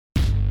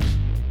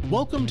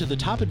Welcome to the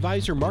Top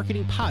Advisor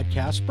Marketing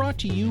Podcast brought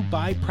to you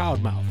by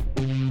Proudmouth.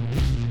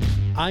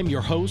 I'm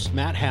your host,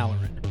 Matt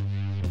Halloran.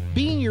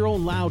 Being your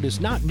own loud is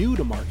not new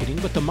to marketing,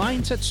 but the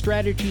mindset,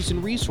 strategies,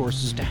 and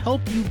resources to help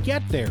you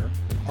get there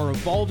are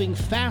evolving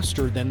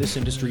faster than this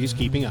industry is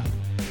keeping up.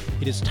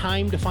 It is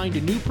time to find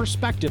a new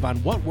perspective on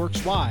what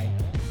works why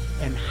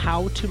and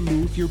how to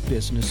move your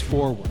business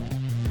forward.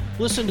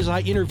 Listen as I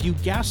interview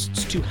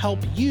guests to help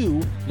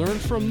you learn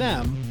from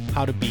them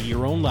how to be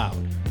your own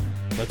loud.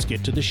 Let's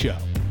get to the show.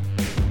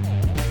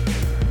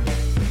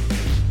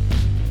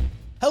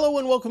 Hello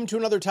and welcome to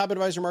another Top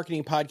Advisor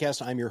Marketing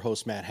Podcast. I'm your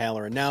host, Matt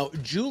Halloran. Now,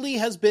 Julie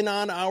has been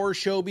on our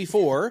show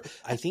before,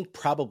 I think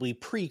probably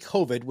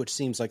pre-COVID, which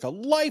seems like a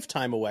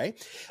lifetime away.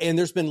 And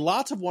there's been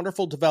lots of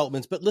wonderful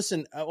developments. But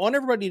listen, I want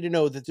everybody to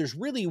know that there's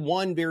really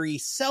one very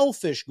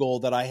selfish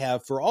goal that I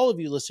have for all of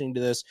you listening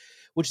to this,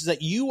 which is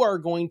that you are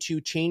going to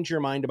change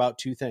your mind about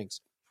two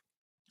things.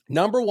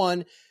 Number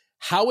one,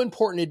 how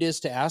important it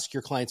is to ask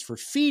your clients for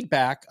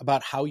feedback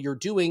about how you're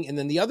doing. And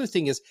then the other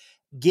thing is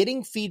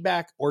getting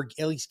feedback, or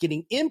at least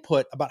getting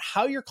input about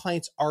how your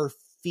clients are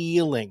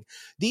feeling.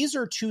 These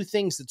are two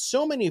things that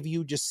so many of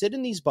you just sit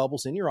in these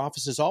bubbles in your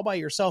offices all by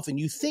yourself and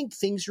you think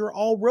things are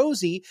all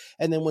rosy.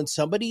 And then when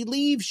somebody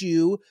leaves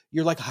you,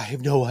 you're like, I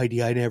have no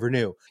idea. I never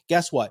knew.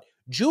 Guess what?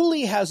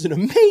 Julie has an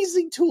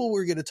amazing tool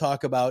we're going to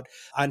talk about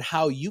on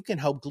how you can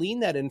help glean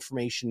that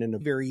information in a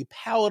very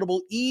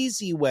palatable,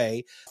 easy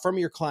way from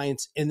your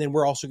clients. And then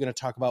we're also going to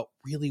talk about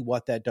really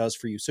what that does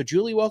for you. So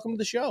Julie, welcome to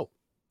the show.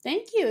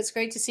 Thank you. It's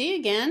great to see you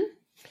again.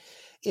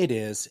 It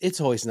is.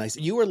 It's always nice.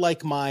 You are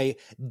like my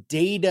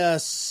data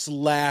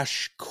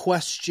 /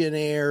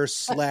 questionnaire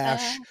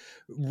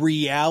 /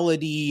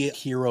 reality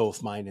hero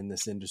of mine in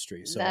this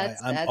industry. So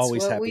I'm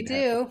always happy we to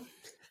do. have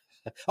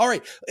you. All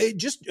right.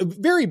 Just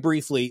very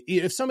briefly,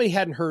 if somebody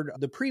hadn't heard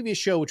the previous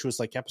show, which was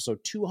like episode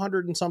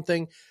 200 and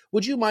something,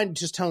 would you mind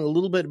just telling a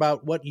little bit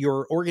about what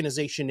your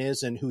organization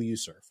is and who you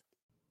serve?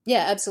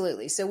 Yeah,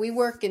 absolutely. So we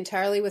work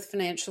entirely with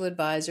financial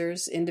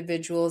advisors,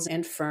 individuals,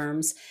 and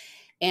firms.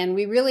 And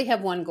we really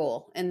have one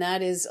goal, and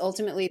that is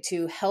ultimately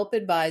to help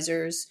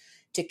advisors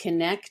to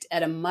connect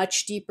at a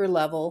much deeper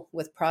level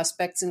with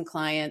prospects and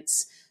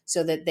clients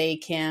so that they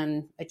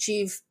can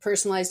achieve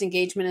personalized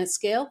engagement at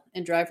scale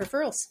and drive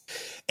referrals.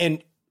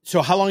 And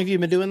so how long have you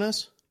been doing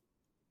this?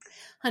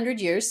 100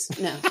 years.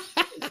 No.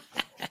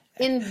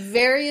 In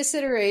various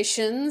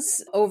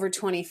iterations over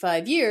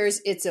 25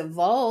 years, it's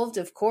evolved,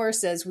 of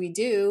course, as we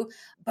do.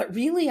 But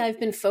really, I've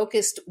been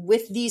focused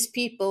with these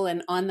people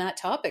and on that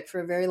topic for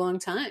a very long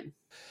time.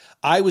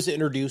 I was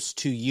introduced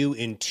to you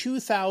in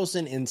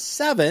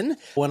 2007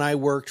 when I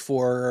worked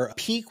for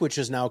Peak, which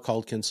is now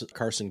called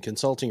Carson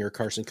Consulting or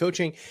Carson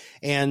Coaching.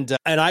 And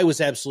I was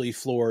absolutely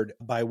floored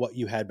by what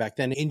you had back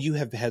then. And you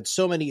have had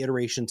so many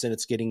iterations and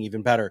it's getting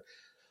even better.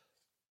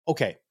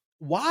 Okay.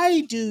 Why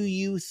do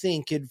you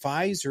think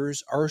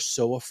advisors are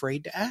so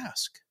afraid to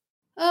ask?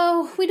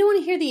 Oh, we don't want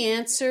to hear the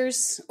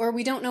answers, or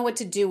we don't know what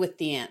to do with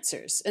the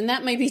answers. And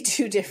that might be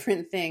two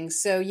different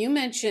things. So you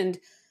mentioned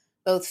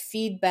both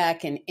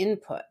feedback and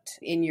input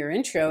in your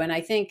intro. And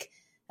I think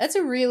that's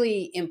a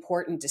really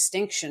important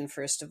distinction,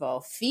 first of all.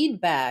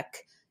 Feedback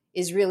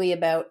is really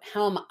about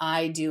how am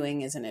I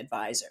doing as an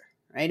advisor,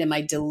 right? Am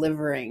I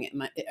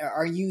delivering?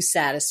 Are you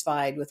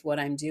satisfied with what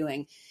I'm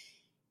doing?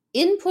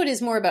 Input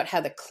is more about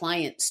how the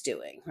client's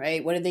doing,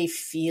 right? What are they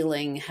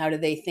feeling? How do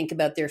they think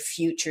about their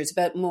future? It's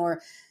about more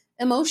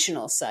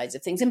emotional sides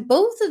of things. And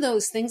both of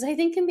those things, I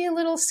think, can be a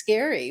little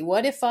scary.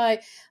 What if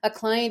a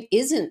client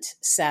isn't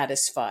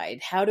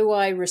satisfied? How do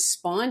I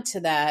respond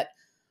to that?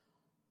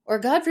 Or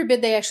God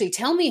forbid, they actually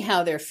tell me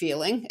how they're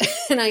feeling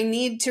and I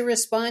need to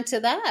respond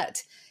to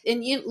that.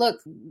 And look,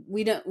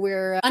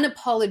 we're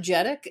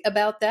unapologetic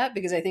about that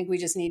because I think we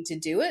just need to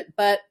do it,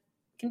 but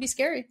it can be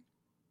scary.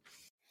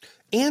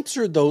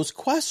 Answer those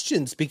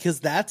questions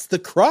because that's the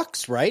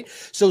crux, right?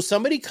 So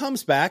somebody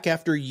comes back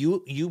after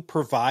you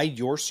provide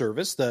your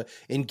service, the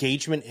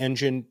engagement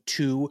engine,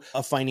 to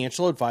a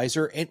financial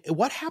advisor. And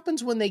what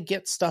happens when they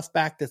get stuff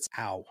back that's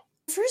how?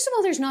 First of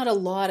all, there's not a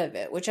lot of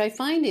it, which I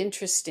find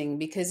interesting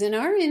because in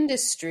our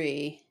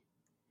industry,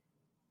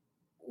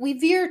 we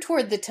veer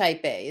toward the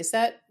type A. Is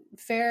that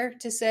fair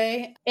to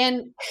say?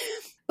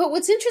 But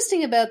what's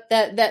interesting about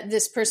that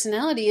this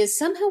personality is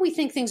somehow we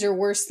think things are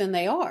worse than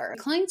they are.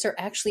 Clients are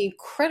actually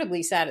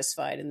incredibly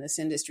satisfied in this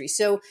industry.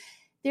 So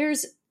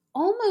there's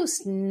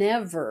almost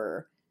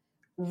never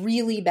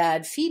really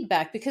bad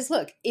feedback because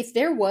look, if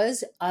there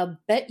was, I'll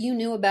bet you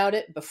knew about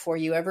it before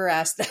you ever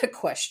asked that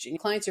question.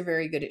 Clients are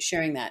very good at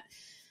sharing that.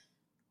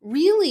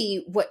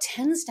 Really, what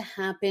tends to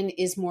happen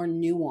is more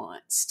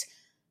nuanced.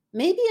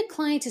 Maybe a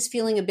client is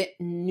feeling a bit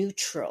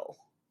neutral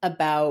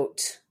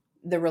about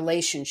the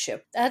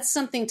relationship. That's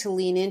something to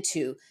lean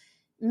into.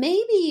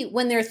 Maybe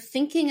when they're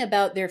thinking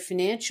about their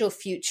financial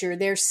future,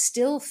 they're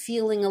still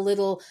feeling a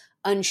little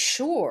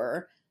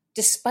unsure,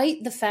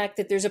 despite the fact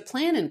that there's a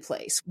plan in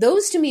place.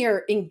 Those to me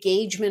are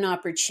engagement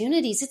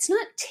opportunities. It's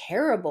not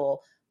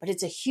terrible, but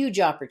it's a huge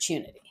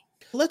opportunity.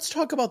 Let's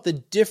talk about the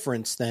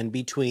difference then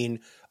between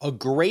a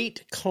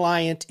great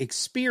client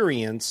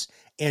experience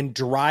and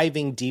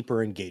driving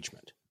deeper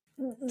engagement.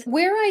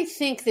 Where I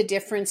think the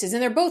difference is,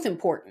 and they're both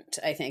important,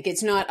 I think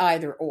it's not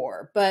either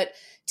or, but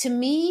to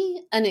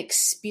me, an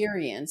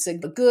experience, a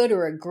good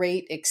or a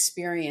great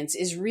experience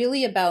is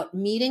really about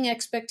meeting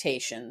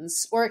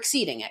expectations or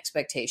exceeding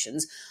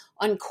expectations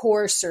on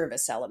core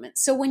service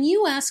elements. So when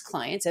you ask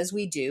clients, as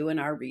we do in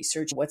our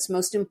research, what's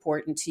most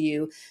important to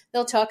you,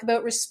 they'll talk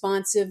about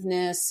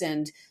responsiveness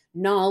and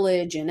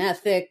knowledge and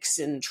ethics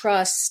and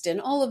trust and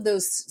all of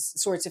those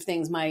sorts of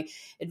things. My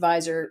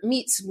advisor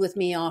meets with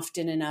me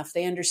often enough.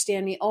 They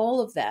understand me, all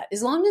of that.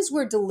 As long as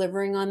we're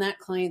delivering on that,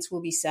 clients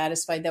will be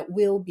satisfied. That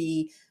will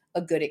be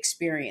a good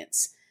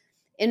experience.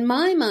 In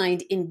my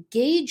mind,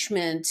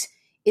 engagement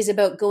is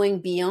about going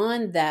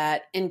beyond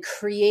that and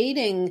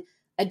creating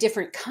a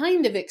different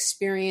kind of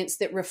experience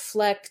that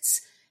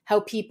reflects how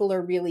people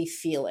are really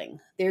feeling,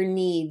 their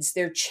needs,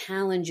 their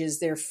challenges,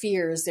 their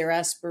fears, their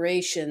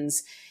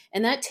aspirations.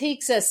 And that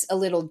takes us a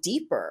little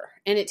deeper,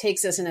 and it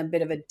takes us in a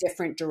bit of a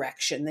different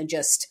direction than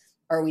just,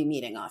 are we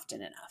meeting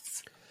often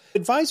enough?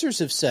 Advisors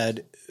have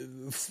said,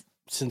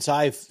 since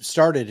I've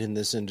started in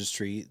this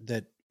industry,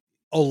 that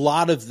a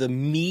lot of the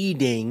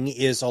meeting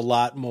is a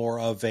lot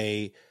more of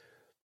a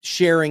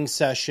sharing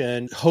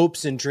session,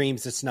 hopes and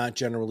dreams. It's not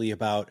generally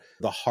about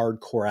the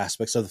hardcore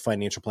aspects of the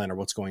financial plan or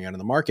what's going on in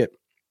the market.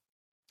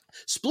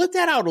 Split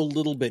that out a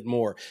little bit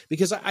more,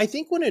 because I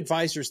think when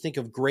advisors think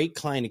of great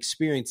client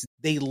experience,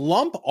 they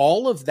lump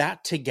all of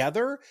that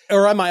together.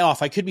 Or am I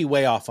off? I could be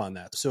way off on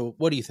that. So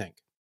what do you think?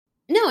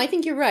 No, I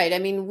think you're right. I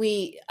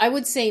mean, I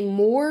would say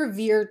more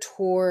veer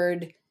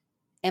toward,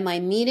 am I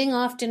meeting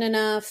often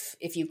enough?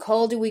 If you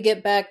call, do we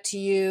get back to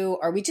you?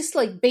 Are we just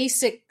like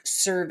basic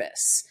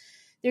service?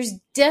 There's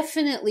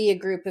definitely a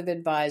group of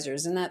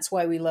advisors, and that's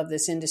why we love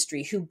this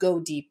industry, who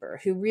go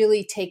deeper, who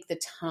really take the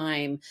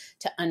time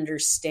to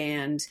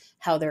understand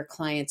how their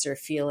clients are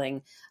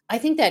feeling. I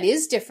think that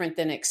is different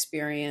than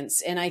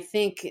experience. And I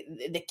think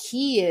the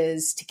key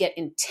is to get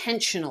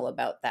intentional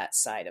about that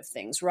side of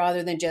things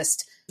rather than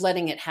just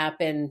letting it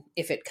happen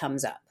if it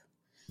comes up.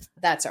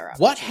 That's our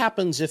opportunity. What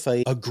happens if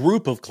a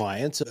group of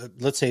clients,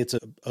 let's say it's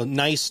a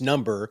nice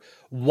number,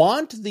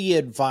 want the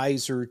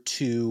advisor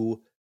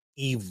to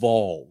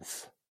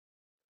evolve?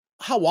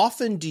 How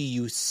often do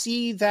you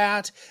see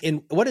that?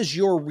 And what has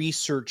your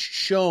research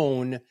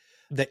shown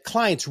that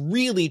clients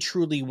really,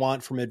 truly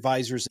want from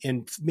advisors,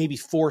 and maybe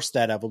force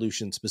that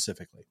evolution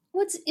specifically?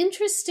 What's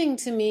interesting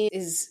to me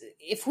is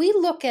if we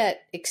look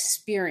at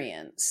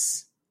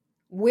experience,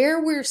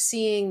 where we're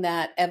seeing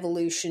that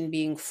evolution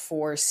being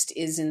forced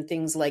is in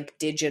things like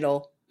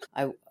digital.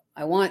 I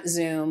want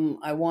Zoom.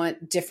 I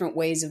want different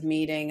ways of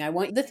meeting. I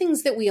want the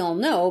things that we all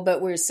know,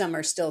 but where some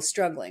are still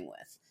struggling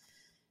with.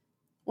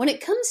 When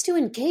it comes to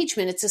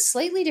engagement, it's a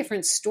slightly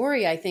different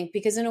story, I think,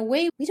 because in a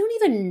way, we don't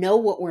even know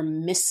what we're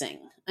missing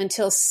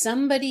until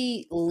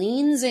somebody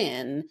leans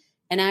in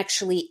and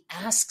actually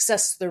asks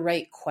us the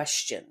right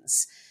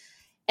questions.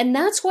 And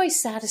that's why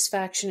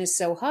satisfaction is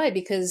so high,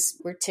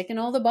 because we're ticking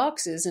all the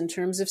boxes in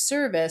terms of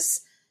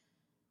service.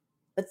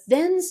 But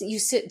then you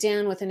sit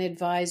down with an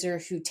advisor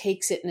who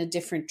takes it in a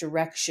different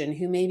direction,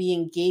 who maybe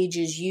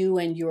engages you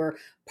and your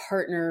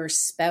partner or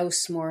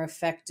spouse more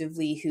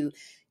effectively, who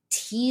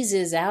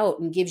teases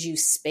out and gives you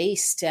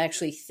space to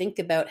actually think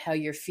about how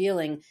you're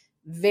feeling.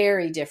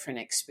 Very different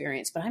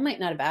experience, but I might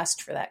not have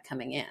asked for that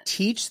coming in.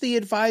 Teach the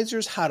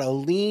advisors how to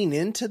lean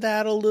into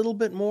that a little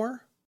bit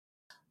more?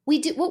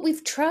 What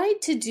we've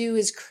tried to do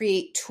is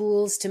create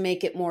tools to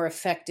make it more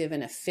effective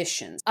and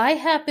efficient. I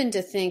happen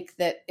to think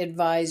that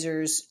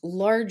advisors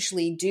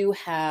largely do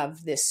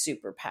have this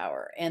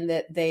superpower and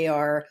that they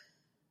are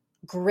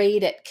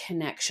great at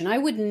connection. I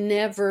would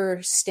never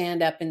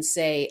stand up and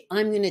say,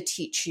 I'm going to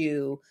teach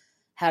you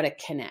how to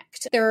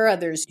connect. There are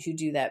others who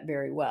do that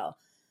very well.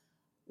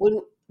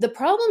 When the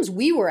problems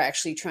we were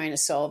actually trying to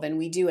solve, and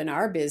we do in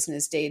our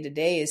business day to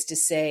day, is to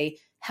say,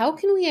 how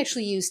can we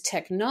actually use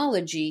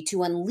technology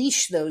to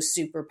unleash those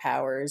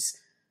superpowers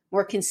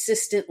more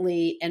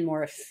consistently and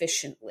more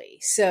efficiently?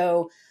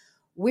 So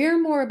we're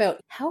more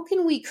about how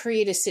can we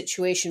create a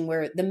situation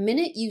where the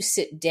minute you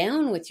sit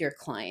down with your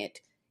client,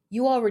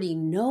 you already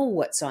know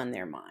what's on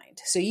their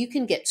mind. So you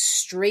can get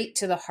straight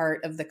to the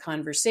heart of the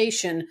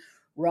conversation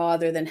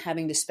rather than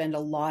having to spend a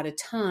lot of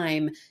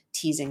time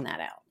teasing that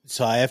out.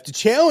 So I have to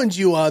challenge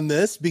you on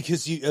this,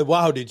 because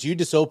wow, did you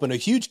just open a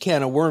huge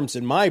can of worms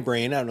in my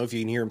brain? I don't know if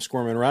you can hear them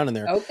squirming around in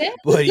there. Okay.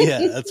 But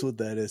yeah, that's what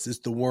that is. It's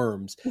the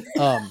worms.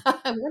 I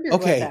wondered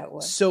what that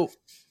was. So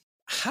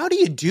how do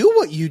you do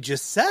what you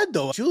just said,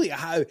 though? Julie,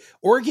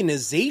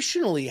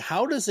 organizationally,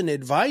 how does an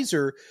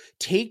advisor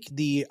take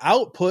the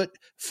output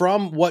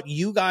from what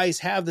you guys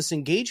have, this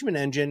engagement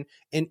engine,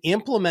 and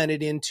implement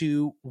it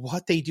into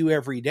what they do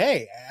every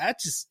day?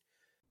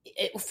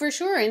 For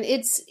sure. And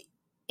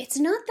it's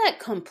not that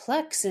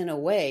complex in a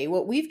way.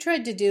 What we've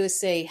tried to do is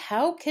say,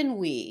 how can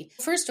we,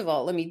 first of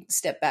all, let me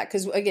step back.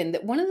 Because again,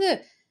 one of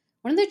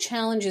the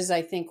challenges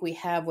I think we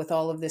have with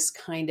all of this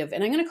kind of,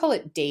 and I'm going to call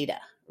it data,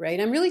 right?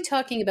 I'm really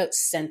talking about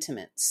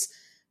sentiments.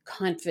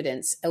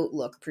 confidence,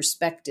 outlook,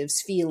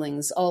 perspectives,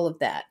 feelings, all of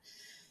that.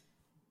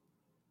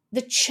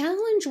 The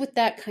challenge with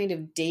that kind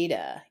of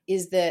data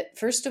is that,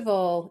 first of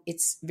all,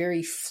 it's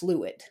very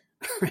fluid,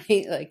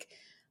 right? Like,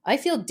 I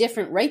feel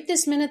different right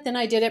this minute than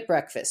I did at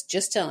breakfast,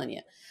 just telling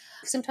you,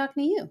 because I'm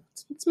talking to you.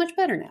 It's much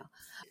better now.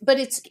 But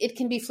it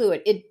can be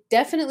fluid. It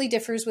definitely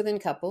differs within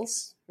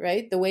couples,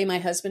 right? The way my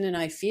husband and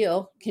I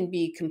feel can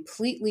be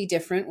completely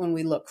different when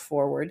we look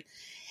forward.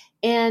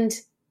 And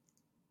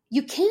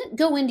you can't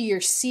go into your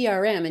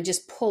CRM and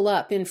just pull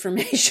up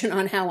information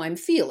on how I'm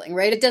feeling,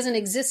 right? It doesn't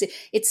exist.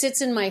 It sits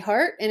in my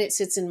heart and it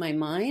sits in my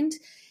mind.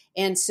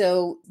 And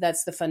so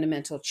that's the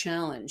fundamental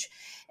challenge.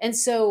 And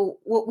so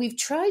what we've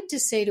tried to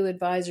say to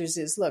advisors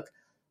is, look,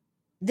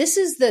 this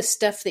is the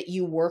stuff that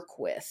you work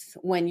with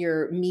when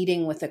you're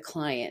meeting with a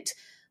client,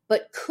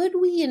 but could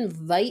we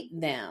invite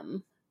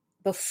them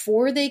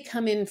before they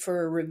come in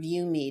for a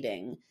review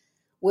meeting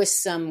with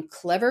some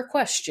clever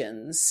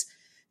questions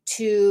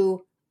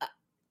to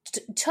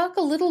talk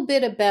a little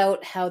bit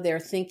about how they're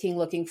thinking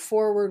looking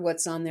forward,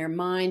 what's on their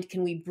mind?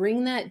 Can we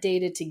bring that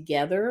data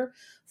together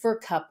for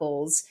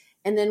couples?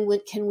 And then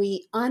can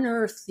we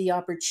unearth the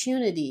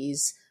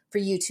opportunities for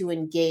you to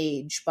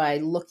engage by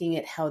looking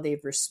at how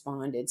they've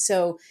responded?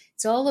 So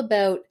it's all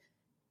about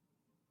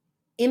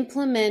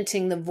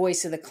implementing the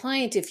voice of the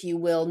client, if you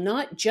will,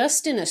 not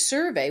just in a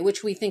survey,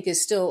 which we think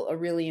is still a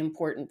really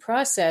important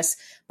process,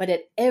 but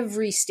at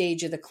every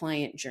stage of the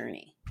client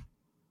journey.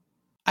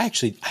 I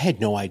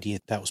had no idea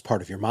that was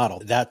part of your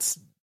model.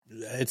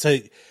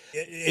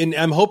 And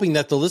I'm hoping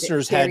that the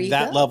listeners had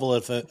that level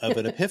of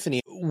an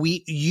epiphany.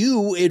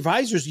 You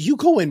advisors, you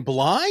go in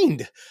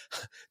blind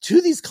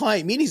to these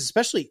client meetings,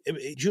 especially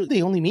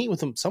they only meet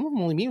with them. Some of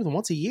them only meet with them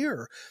once a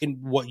year. And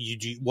what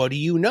do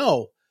you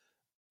know?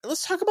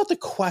 Let's talk about the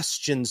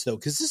questions though,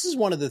 because this is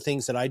one of the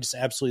things that I just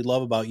absolutely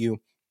love about you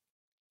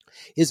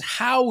is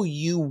how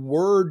you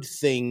word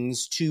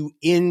things to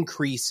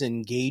increase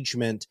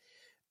engagement.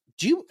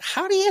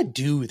 How do you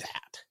do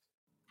that?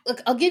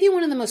 Look, I'll give you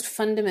one of the most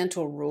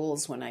fundamental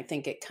rules when I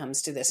think it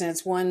comes to this. And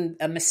it's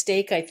a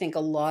mistake I think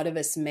a lot of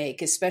us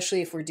make,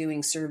 especially if we're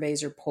doing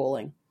surveys or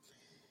polling.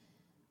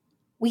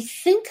 We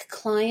think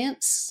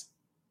clients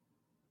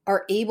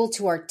are able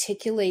to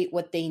articulate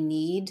what they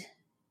need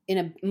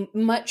in a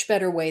much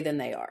better way than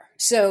they are.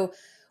 So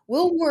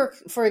we'll work,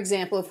 for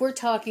example, if we're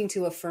talking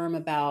to a firm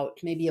about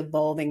maybe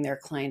evolving their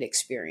client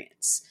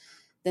experience,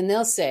 then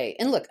they'll say,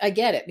 and look, I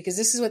get it, because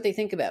this is what they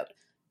think about.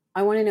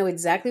 I want to know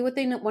exactly what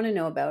they want to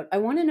know about. I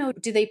want to know,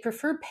 do they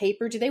prefer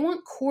paper? Do they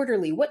want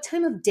quarterly? What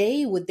time of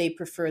day would they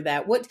prefer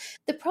that?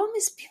 The problem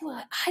is people,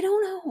 I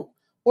don't know.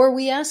 Or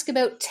we ask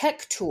about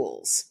tech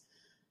tools.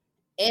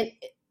 And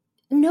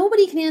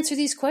nobody can answer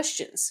these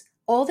questions.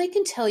 All they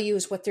can tell you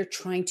is what they're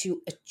trying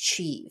to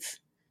achieve.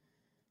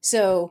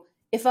 So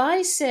if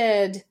I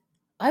said,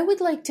 I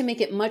would like to make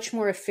it much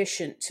more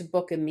efficient to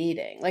book a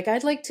meeting, like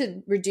I'd like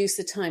to reduce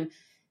the time,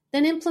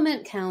 then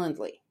implement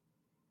Calendly.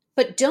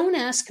 But don't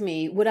ask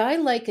me, would I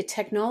like a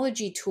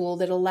technology tool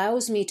that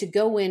allows me to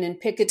go in and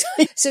pick a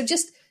time? So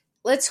just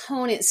let's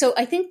hone it. So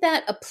I think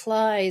that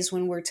applies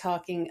when we're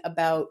talking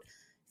about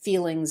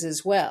feelings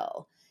as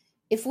well.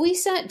 If we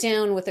sat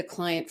down with a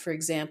client, for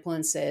example,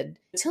 and said,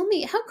 tell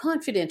me, how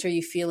confident are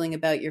you feeling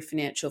about your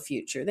financial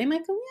future? They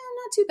might go,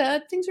 yeah, not too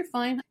bad. Things are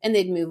fine. And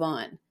they'd move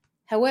on.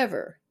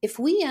 However, if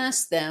we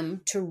ask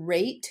them to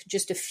rate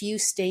just a few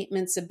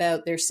statements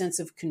about their sense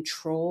of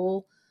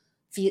control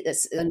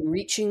and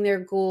reaching their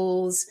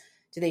goals,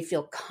 do they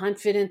feel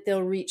confident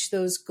they'll reach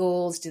those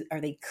goals? Are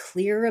they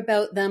clear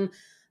about them?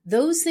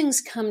 Those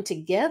things come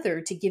together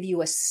to give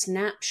you a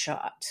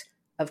snapshot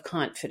of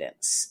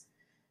confidence.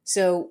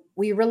 So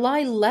we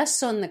rely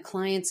less on the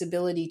client's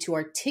ability to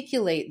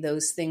articulate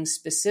those things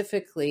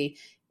specifically.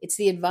 It's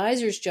the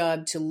advisor's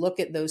job to look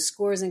at those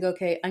scores and go,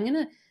 okay, I'm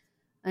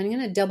going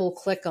to double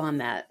click on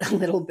that a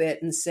little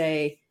bit and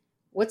say,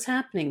 what's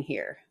happening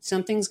here?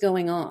 Something's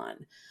going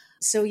on.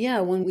 So yeah,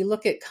 when we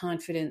look at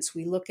confidence,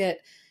 we look at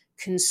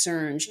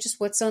concerns, just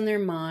what's on their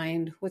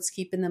mind, what's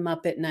keeping them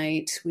up at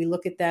night. We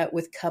look at that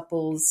with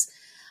couples.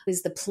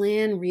 Is the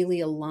plan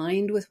really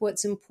aligned with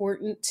what's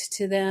important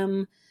to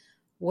them?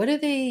 What are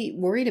they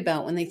worried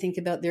about when they think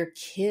about their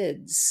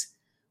kids?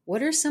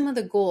 What are some of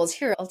the goals?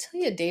 Here, I'll tell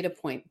you a data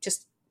point.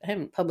 I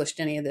haven't published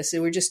any of this, so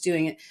we're just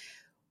doing it.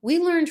 We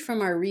learned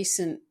from our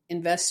recent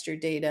investor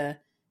data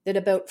that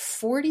about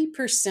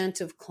 40%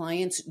 of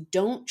clients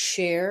don't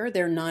share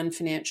their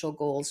non-financial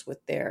goals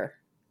with their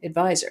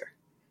advisor.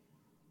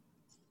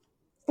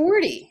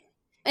 40.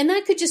 And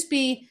that could just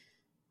be,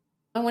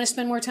 I want to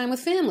spend more time with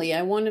family.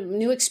 I want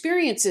new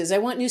experiences. I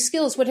want new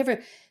skills,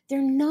 whatever.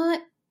 They're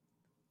not.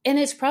 And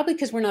it's probably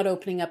because we're not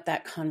opening up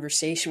that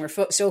conversation.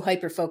 We're so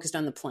hyper-focused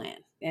on the plan,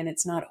 and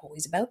it's not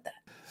always about that.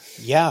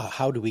 Yeah.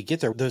 How do we get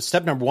there? The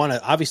step number one,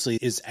 obviously,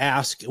 is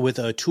ask with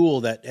a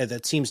tool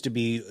that seems to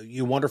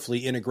be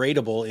wonderfully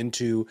integratable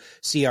into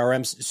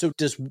CRMs. So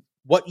does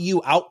what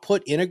you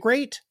output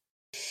integrate?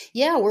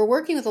 Yeah, we're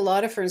working with a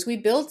lot of firms. We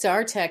built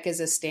our tech as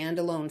a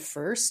standalone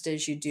first,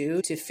 as you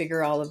do, to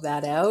figure all of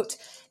that out.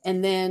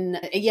 And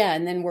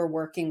then we're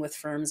working with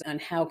firms on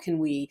how can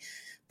we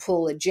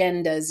pull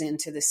agendas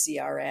into the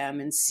CRM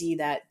and see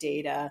that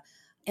data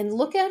and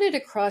look at it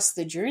across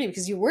the journey,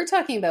 because you were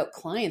talking about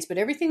clients, but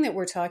everything that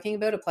we're talking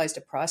about applies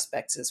to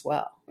prospects as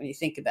well. When you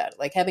think about it,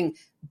 like having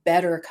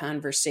better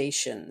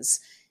conversations,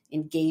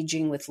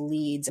 engaging with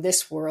leads,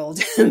 this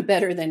world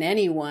better than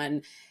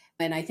anyone.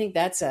 And I think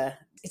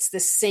it's the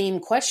same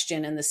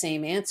question and the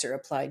same answer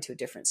applied to a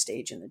different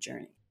stage in the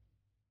journey.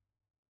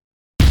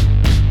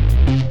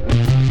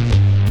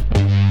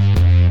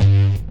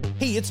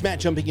 Hey, it's Matt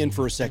jumping in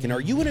for a second.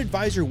 Are you an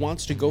advisor who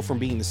wants to go from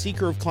being the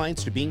seeker of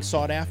clients to being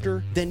sought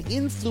after? Then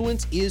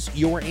influence is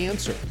your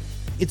answer.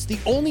 It's the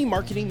only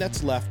marketing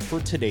that's left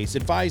for today's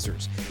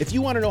advisors. If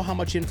you want to know how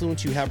much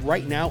influence you have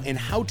right now and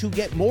how to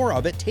get more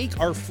of it, take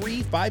our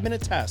free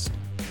 5-minute test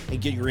and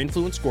get your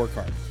influence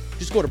scorecard.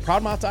 Just go to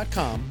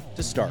proudmouth.com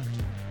to start.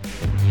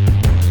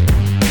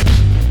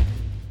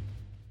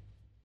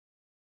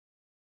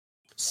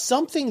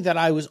 Something that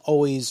I was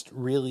always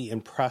really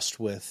impressed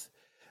with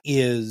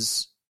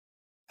is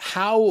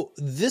how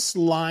this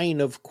line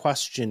of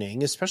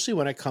questioning, especially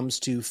when it comes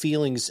to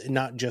feelings,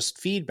 not just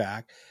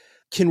feedback,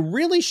 can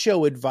really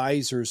show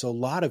advisors a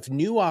lot of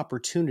new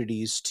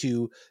opportunities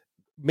to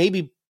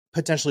maybe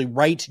potentially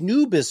write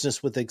new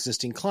business with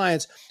existing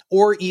clients,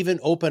 or even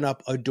open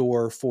up a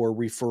door for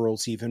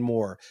referrals even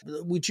more.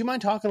 Would you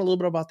mind talking a little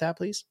bit about that,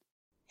 please?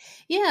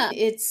 Yeah,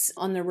 it's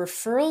on the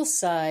referral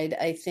side.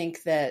 I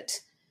think that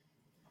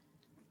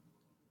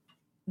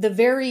the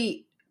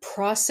very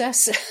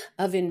process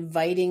of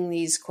inviting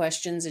these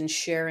questions and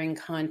sharing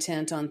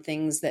content on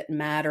things that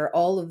matter,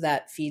 all of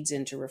that feeds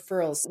into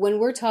referrals. When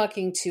we're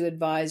talking to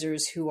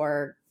advisors who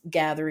are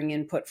gathering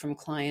input from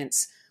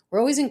clients, we're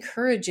always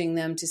encouraging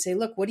them to say,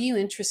 look, what are you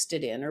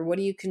interested in, or what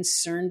are you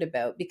concerned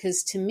about?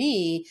 Because to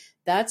me,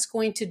 that's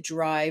going to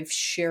drive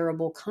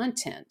shareable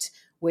content,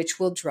 which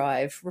will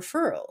drive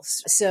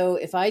referrals. So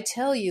if I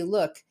tell you,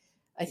 look,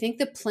 I think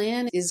the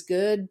plan is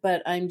good,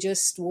 but I'm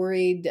just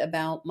worried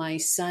about my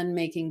son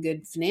making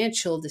good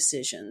financial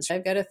decisions.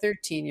 I've got a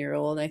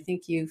 13-year-old. I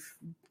think you've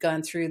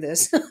gone through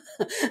this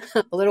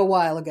a little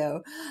while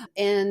ago.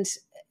 And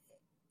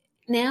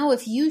now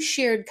if you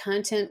shared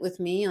content with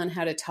me on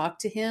how to talk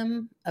to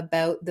him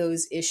about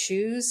those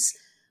issues,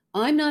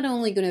 I'm not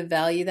only going to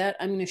value that,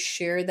 I'm going to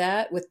share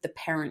that with the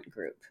parent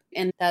group.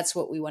 And that's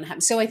what we want to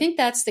have. So I think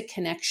that's the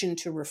connection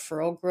to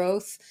referral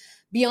growth.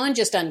 Beyond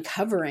just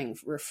uncovering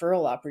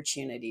referral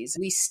opportunities,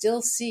 we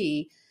still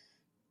see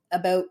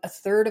about a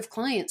third of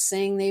clients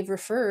saying they've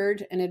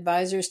referred and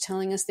advisors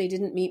telling us they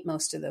didn't meet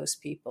most of those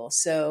people.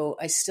 So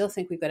I still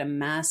think we've got a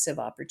massive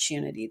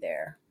opportunity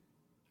there.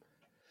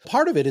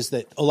 Part of it is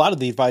that a lot of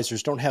the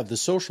advisors don't have the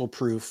social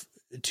proof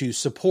to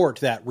support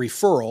that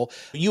referral.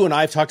 You and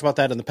I have talked about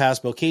that in the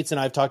past. Bill Cates and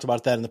I have talked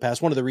about that in the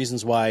past. One of the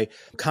reasons why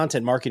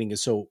content marketing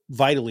is so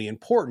vitally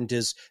important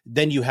is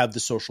then you have the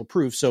social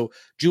proof. So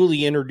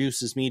Julie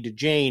introduces me to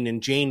Jane,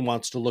 and Jane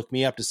wants to look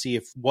me up to see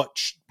if what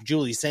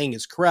Julie's saying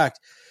is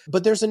correct.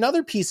 But there's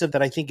another piece of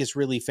that I think is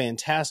really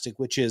fantastic,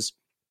 which is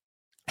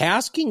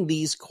asking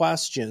these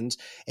questions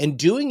and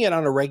doing it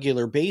on a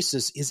regular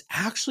basis is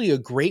actually a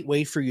great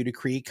way for you to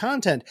create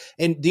content.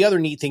 And the other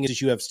neat thing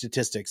is you have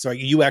statistics. So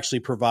you actually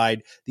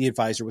provide the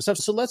advisor with stuff.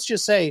 So let's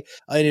just say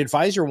an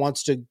advisor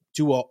wants to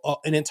do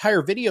an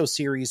entire video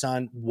series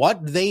on what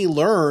they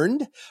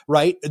learned,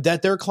 right,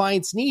 that their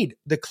clients need.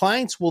 The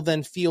clients will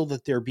then feel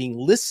that they're being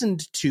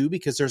listened to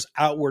because there's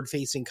outward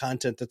facing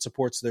content that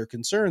supports their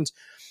concerns.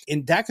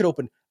 And that could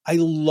open. I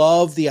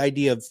love the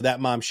idea of that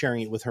mom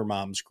sharing it with her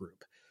mom's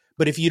group.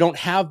 But if you don't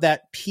have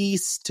that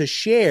piece to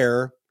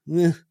share,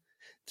 it's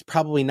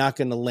probably not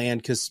going to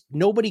land, because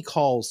nobody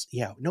calls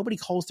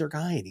their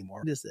guy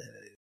anymore.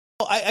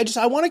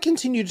 I want to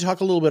continue to talk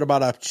a little bit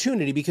about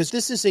opportunity, because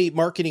this is a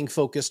marketing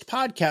focused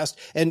podcast,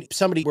 and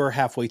we're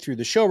halfway through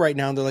the show right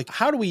now and they're like,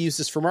 how do we use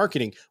this for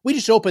marketing? We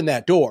just opened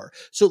that door.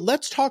 So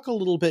let's talk a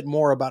little bit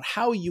more about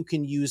how you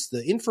can use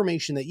the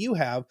information that you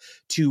have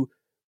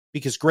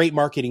because great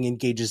marketing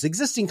engages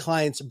existing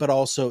clients, but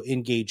also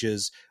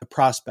engages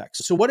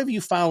prospects. So what have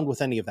you found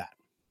with any of that?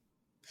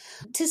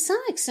 To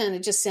some extent,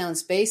 it just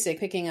sounds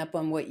basic, picking up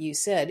on what you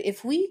said.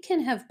 If we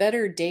can have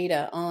better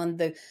data on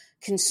the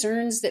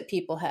concerns that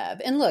people have,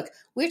 and look,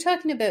 we're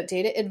talking about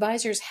data.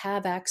 Advisors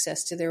have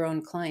access to their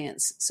own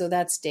clients. So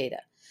that's data.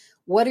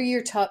 What are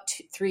your top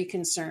 3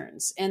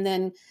 concerns? And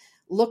then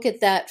look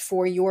at that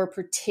for your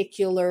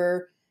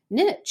particular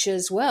niche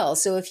as well.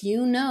 So if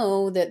you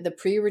know that the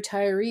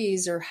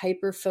pre-retirees are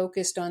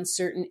hyper-focused on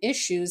certain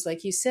issues,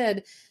 like you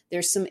said,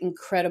 there's some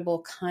incredible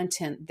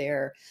content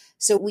there.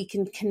 So we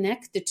can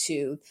connect the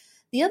two.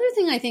 The other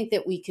thing I think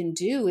that we can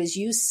do is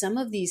use some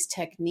of these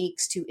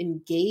techniques to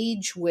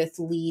engage with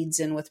leads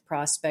and with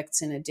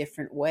prospects in a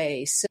different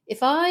way. So if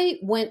I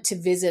went to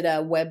visit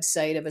a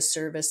website of a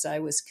service I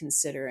was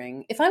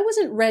considering, if I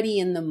wasn't ready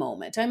in the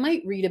moment, I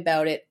might read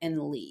about it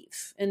and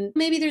leave. And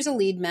maybe there's a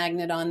lead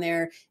magnet on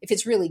there. If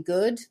it's really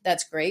good,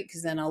 that's great,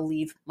 because then I'll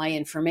leave my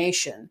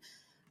information.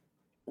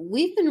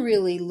 We've been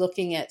really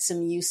looking at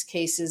some use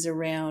cases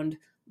around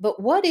But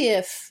what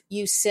if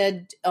you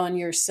said on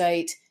your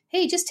site,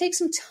 hey, just take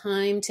some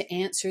time to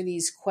answer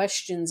these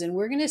questions, and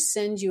we're going to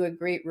send you a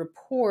great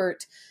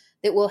report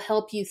that will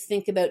help you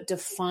think about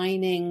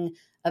defining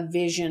a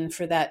vision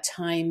for that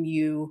time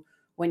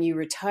when you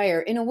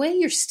retire. In a way,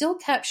 you're still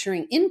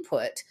capturing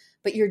input,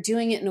 but you're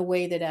doing it in a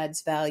way that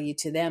adds value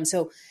to them.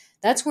 So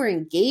that's where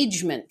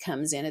engagement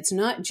comes in. It's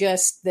not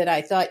just that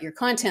I thought your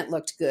content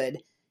looked good.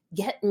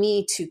 Get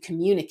me to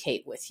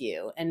communicate with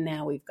you, and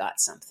now we've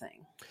got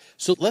something.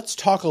 So let's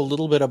talk a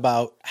little bit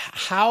about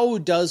how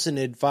does an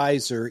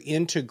advisor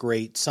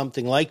integrate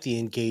something like the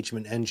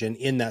engagement engine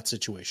in that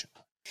situation?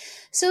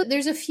 So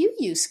there's a few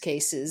use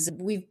cases.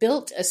 We've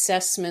built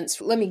assessments.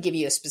 Let me give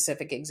you a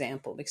specific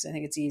example because I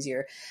think it's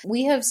easier.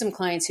 We have some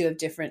clients who have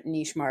different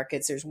niche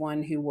markets. There's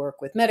one who work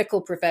with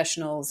medical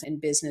professionals and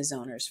business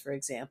owners, for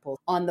example.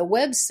 On the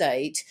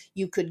website,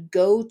 you could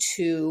go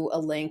to a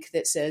link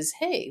that says,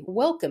 hey,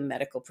 welcome,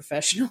 medical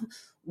professional.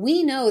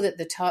 We know that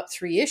the top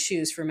 3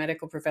 issues for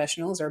medical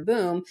professionals are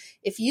boom.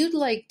 If you'd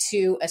like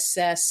to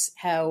assess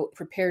how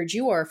prepared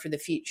you are for the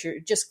future,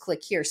 just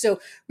click here. So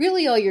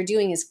really all you're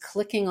doing is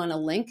clicking on a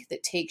link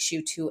that takes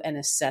you to an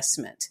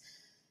assessment.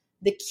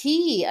 The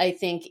key, I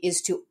think,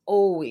 is to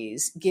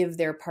always give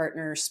their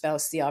partner or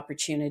spouse the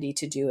opportunity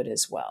to do it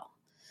as well.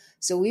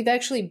 So we've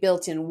actually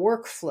built in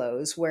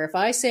workflows where if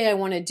I say I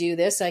want to do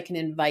this, I can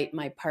invite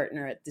my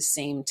partner at the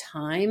same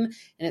time,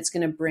 and it's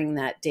going to bring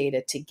that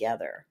data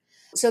together.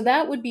 So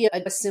that would be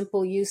a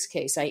simple use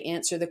case. I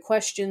answer the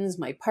questions,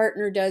 my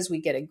partner does.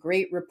 We get a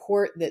great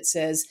report that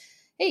says,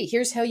 hey,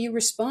 here's how you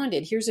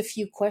responded. Here's a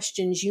few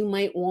questions you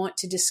might want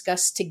to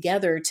discuss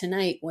together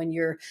tonight when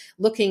you're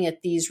looking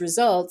at these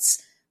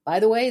results. By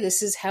the way,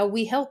 this is how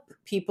we help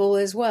people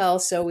as well,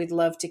 so we'd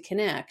love to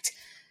connect.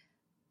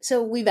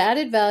 So we've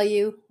added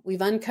value, we've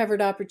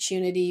uncovered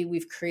opportunity,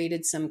 we've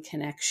created some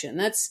connection.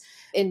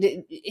 And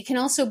it can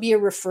also be a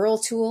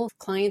referral tool.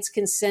 Clients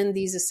can send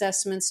these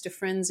assessments to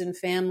friends and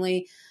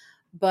family,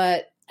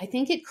 but I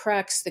think it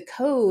cracks the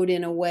code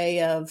in a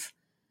way of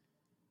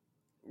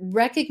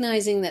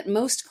recognizing that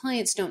most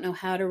clients don't know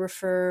how to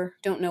refer,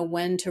 don't know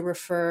when to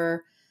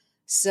refer.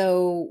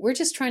 So we're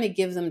just trying to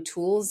give them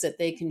tools that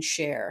they can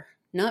share,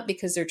 not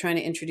because they're trying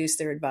to introduce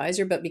their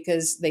advisor, but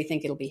because they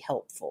think it'll be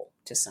helpful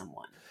to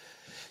someone.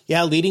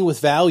 Yeah, leading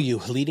with value,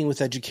 leading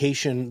with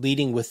education,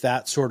 leading with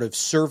that sort of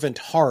servant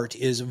heart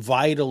is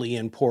vitally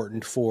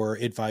important for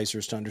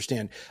advisors to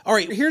understand. All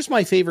right, here's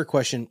my favorite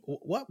question.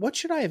 What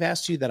should I have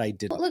asked you that I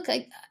didn't? Look,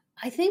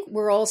 I think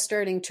we're all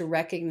starting to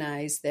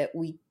recognize that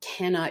we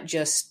cannot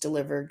just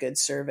deliver good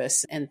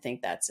service and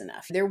think that's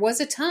enough. There was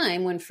a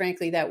time when,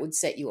 frankly, that would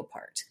set you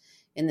apart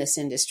in this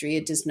industry.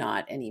 It does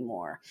not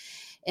anymore.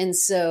 And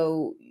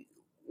so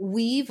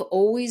we've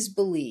always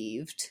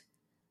believed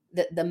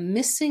that the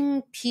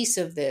missing piece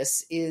of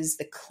this is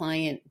the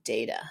client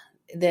data,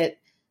 that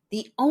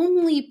the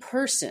only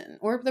person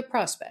or the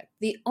prospect,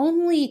 the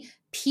only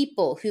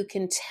people who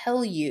can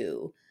tell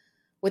you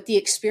what the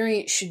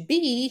experience should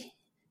be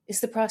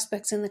is the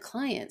prospects and the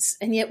clients.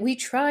 And yet we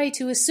try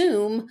to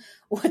assume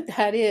what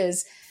that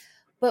is.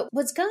 But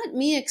what's got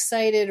me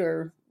excited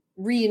or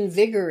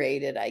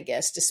reinvigorated, I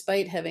guess,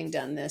 despite having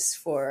done this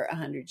for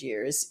 100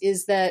 years,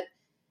 is that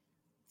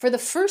for the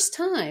first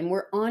time,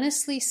 we're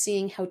honestly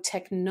seeing how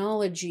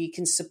technology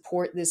can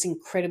support this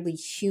incredibly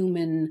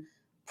human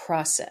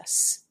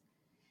process.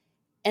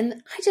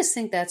 And I just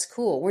think that's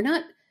cool.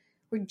 We're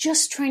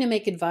just trying to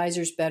make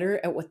advisors better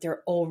at what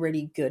they're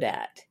already good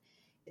at.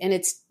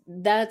 And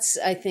that's,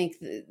 I think,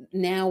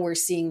 now we're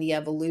seeing the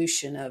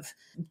evolution of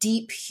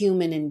deep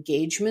human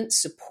engagement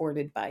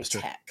supported by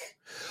tech.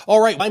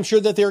 All right. I'm sure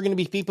that there are going to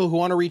be people who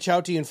want to reach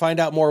out to you and find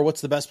out more.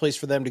 What's the best place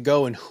for them to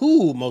go and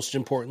who, most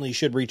importantly,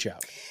 should reach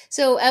out?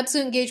 So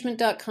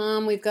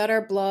absoluteengagement.com. We've got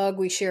our blog.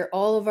 We share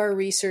all of our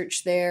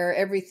research there.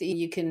 Everything,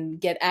 you can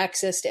get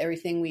access to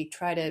everything. We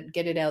try to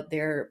get it out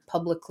there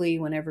publicly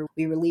whenever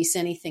we release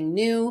anything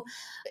new.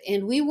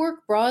 And we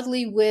work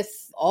broadly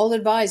with all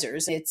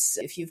advisors. It's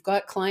if you've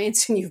got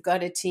clients and you've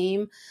got a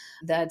team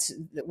that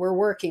we're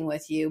working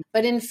with you.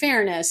 But in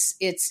fairness,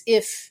 it's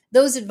if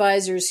those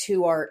advisors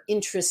who are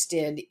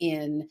interested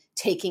in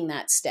taking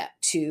that step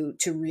to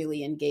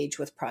really engage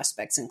with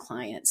prospects and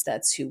clients,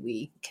 that's who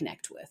we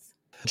connect with.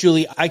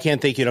 Julie, I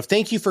can't thank you enough.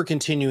 Thank you for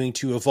continuing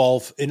to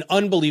evolve an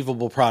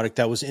unbelievable product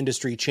that was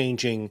industry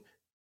changing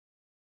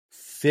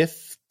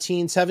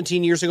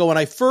 17 years ago when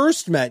I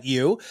first met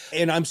you.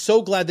 And I'm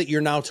so glad that you're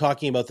now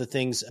talking about the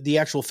things, the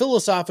actual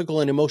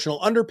philosophical and emotional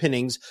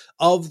underpinnings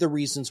of the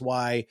reasons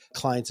why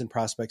clients and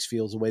prospects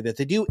feel the way that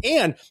they do.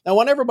 And I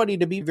want everybody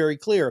to be very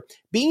clear,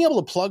 being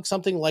able to plug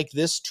something like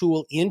this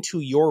tool into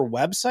your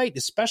website,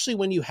 especially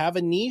when you have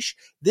a niche,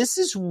 this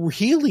is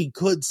really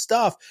good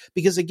stuff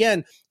because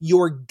again,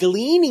 you're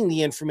gleaning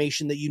the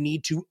information that you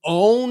need to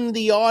own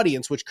the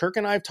audience, which Kirk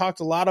and I have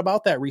talked a lot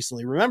about that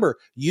recently. Remember,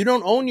 you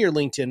don't own your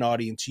LinkedIn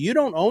audience. You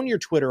don't own your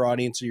Twitter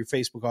audience or your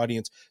Facebook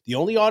audience. The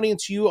only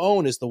audience you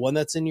own is the one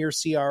that's in your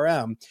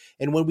CRM.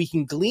 And when we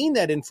can glean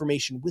that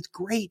information with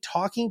great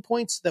talking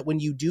points that when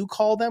you do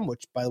call them,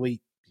 which by the way,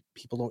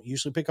 people don't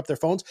usually pick up their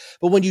phones.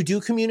 But when you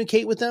do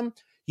communicate with them,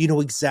 you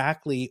know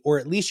exactly, or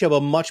at least you have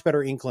a much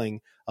better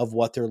inkling of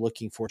what they're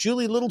looking for.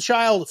 Julie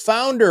Littlechild,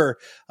 founder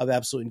of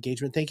Absolute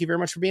Engagement, thank you very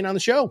much for being on the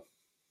show.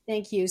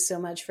 Thank you so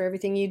much for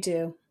everything you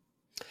do.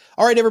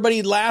 All right,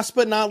 everybody, last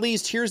but not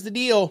least, here's the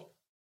deal.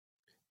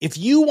 If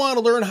you want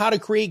to learn how to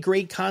create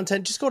great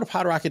content, just go to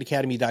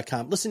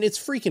podrocketacademy.com. Listen, it's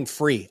freaking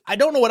free. I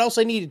don't know what else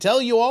I need to tell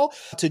you all.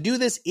 To do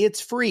this, it's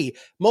free.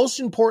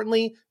 Most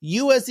importantly,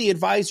 you as the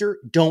advisor,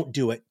 don't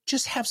do it.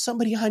 Just have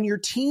somebody on your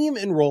team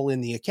enroll in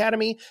the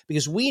academy,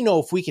 because we know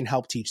if we can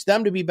help teach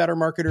them to be better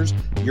marketers,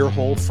 your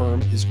whole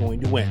firm is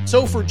going to win.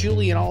 So for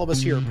Julie and all of us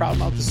here at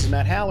Proudmouth, this is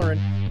Matt Halloran.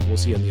 We'll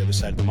see you on the other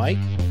side of the mic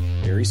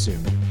very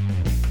soon.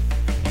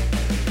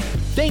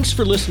 Thanks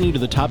for listening to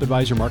the Top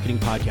Advisor Marketing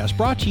Podcast,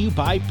 brought to you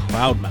by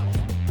Proudmouth.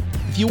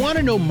 If you want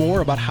to know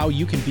more about how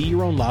you can be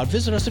your own loud,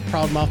 visit us at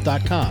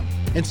proudmouth.com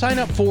and sign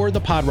up for the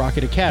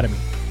PodRocket Academy.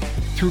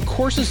 Through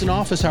courses and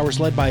office hours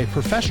led by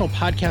professional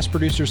podcast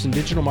producers and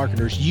digital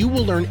marketers, you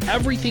will learn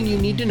everything you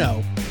need to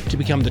know to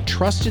become the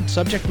trusted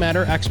subject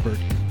matter expert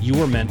you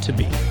were meant to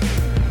be.